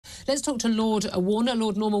let's talk to Lord Warner.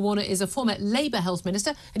 Lord Norman Warner is a former Labour Health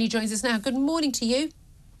Minister, and he joins us now. Good morning to you.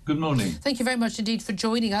 Good morning. Thank you very much indeed for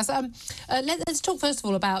joining us. Let's talk first of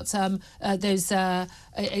all about those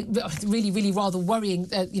really, really rather worrying,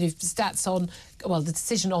 stats on, well, the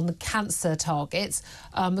decision on the cancer targets.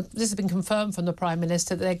 This has been confirmed from the Prime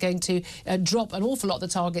Minister that they're going to drop an awful lot of the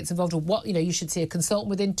targets involved with what, you should see a consultant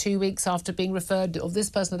within 2 weeks after being referred, or this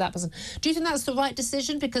person or that person. Do you think that's the right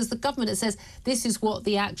decision? Because the government, it says this is what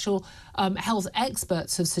the actual health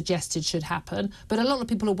experts have suggested should happen. But a lot of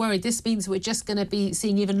people are worried this means we're just going to be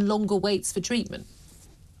seeing even longer waits for treatment.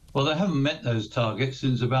 Well, they haven't met those targets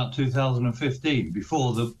since about 2015,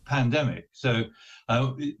 before the pandemic. So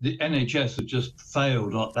the NHS have just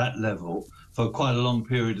failed at that level for quite a long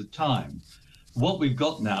period of time. What we've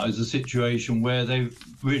got now is a situation where they've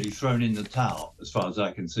really thrown in the towel, as far as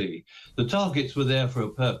I can see. The targets were there for a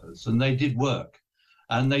purpose, and they did work.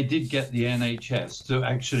 And they did get the NHS to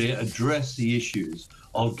actually address the issues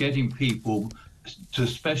of getting people to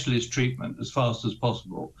specialist treatment as fast as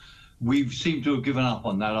possible. We seem to have given up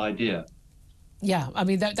on that idea. Yeah, I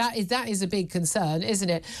mean, that is a big concern, isn't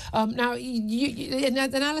it? Now, an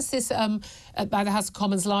analysis by the House of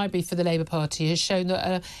Commons Library for the Labour Party has shown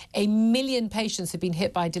that 1 million patients have been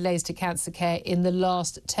hit by delays to cancer care in the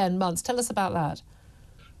last 10 months. Tell us about that.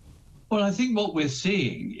 Well, I think what we're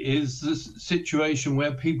seeing is this situation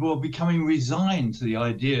where people are becoming resigned to the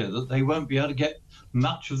idea that they won't be able to get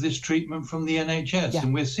much of this treatment from the NHS. Yeah.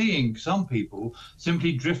 And we're seeing some people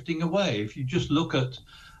simply drifting away. If you just look at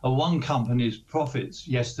one company's profits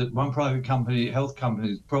yesterday, one private company, health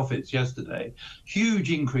company's profits yesterday,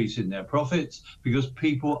 huge increase in their profits because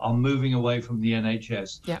people are moving away from the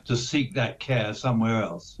NHS to seek that care somewhere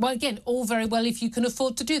else. Well, again, all very well if you can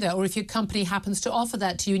afford to do that, or if your company happens to offer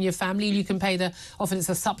that to you and your family, and you can pay often it's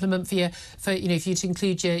a supplement for if you to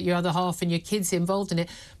include your other half and your kids involved in it.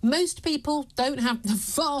 Most people don't have, the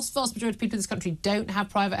vast majority of people in this country don't have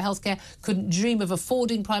private healthcare, couldn't dream of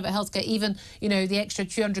affording private healthcare, even, the extra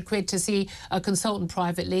 £200 to see a consultant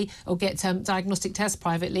privately or get diagnostic tests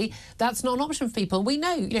privately. That's not an option for people. We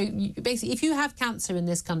know, basically, if you have cancer in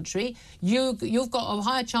this country, you've got a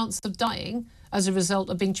higher chance of dying as a result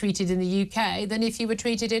of being treated in the UK than if you were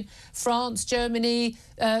treated in France, Germany,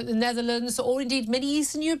 the Netherlands, or indeed many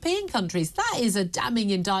Eastern European countries. That is a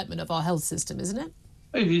damning indictment of our health system, isn't it?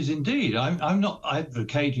 It is indeed. I'm not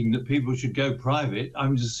advocating that people should go private.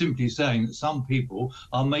 I'm just simply saying that some people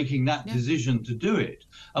are making that decision to do it.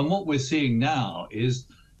 And what we're seeing now is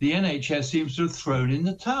the NHS seems to have thrown in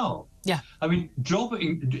the towel. Yeah. I mean,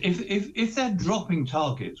 if they're dropping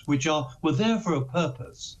targets which were there for a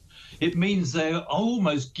purpose, it means they're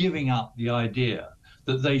almost giving up the idea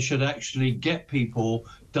that they should actually get people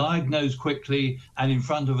diagnosed quickly and in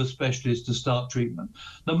front of a specialist to start treatment.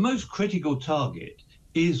 The most critical target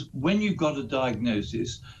is when you've got a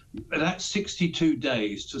diagnosis, that's 62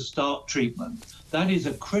 days to start treatment. That is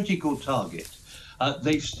a critical target.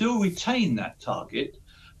 They've still retained that target,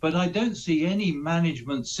 but I don't see any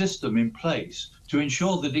management system in place to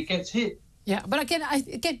ensure that it gets hit. Yeah, but again, I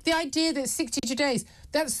get the idea that 62 days,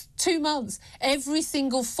 that's 2 months. Every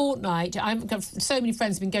single fortnight, I've got so many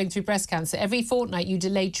friends who've been going through breast cancer. Every fortnight you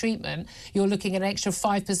delay treatment, you're looking at an extra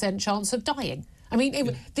 5% chance of dying. I mean,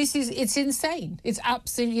 it's insane. It's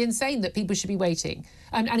absolutely insane that people should be waiting.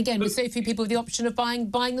 And again, with so few people with the option of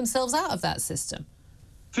buying themselves out of that system.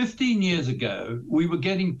 15 years ago, we were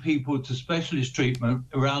getting people to specialist treatment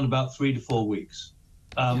around about 3 to 4 weeks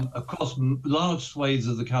across large swathes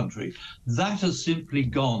of the country. That has simply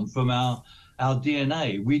gone from our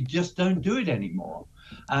DNA. We just don't do it anymore.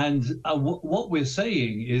 And what we're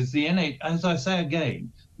saying is the NHS, as I say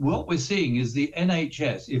again, what we're seeing is the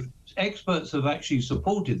NHS, if experts have actually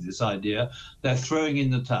supported this idea, they're throwing in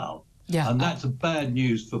the towel. Yeah, and that's bad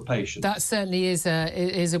news for patients. That certainly is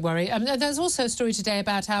a worry. There's also a story today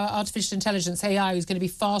about how artificial intelligence, AI, is going to be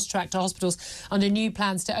fast-tracked to hospitals under new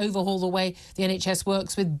plans to overhaul the way the NHS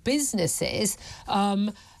works with businesses.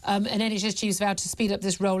 An NHS chief's vowed to speed up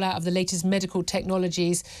this rollout of the latest medical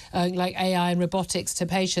technologies like AI and robotics to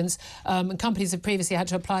patients. And companies have previously had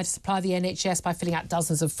to apply to supply the NHS by filling out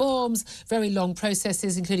dozens of forms, very long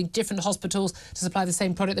processes, including different hospitals to supply the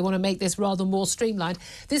same product. They want to make this rather more streamlined.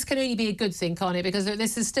 This can only be a good thing, can't it? Because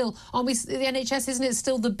this is still, the NHS, isn't it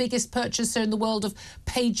still the biggest purchaser in the world of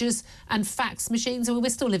pages and fax machines? And we're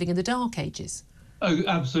still living in the dark ages. Oh,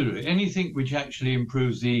 absolutely. Anything which actually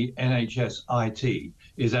improves the NHS IT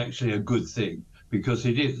is actually a good thing, because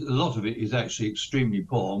a lot of it is actually extremely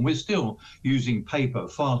poor, and we're still using paper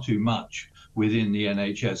far too much within the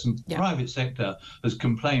NHS. And the Yeah. private sector has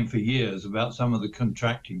complained for years about some of the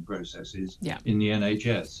contracting processes Yeah. in the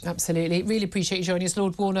NHS. Absolutely. Really appreciate you joining us,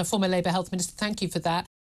 Lord Warner, former Labour Health Minister. Thank you for that.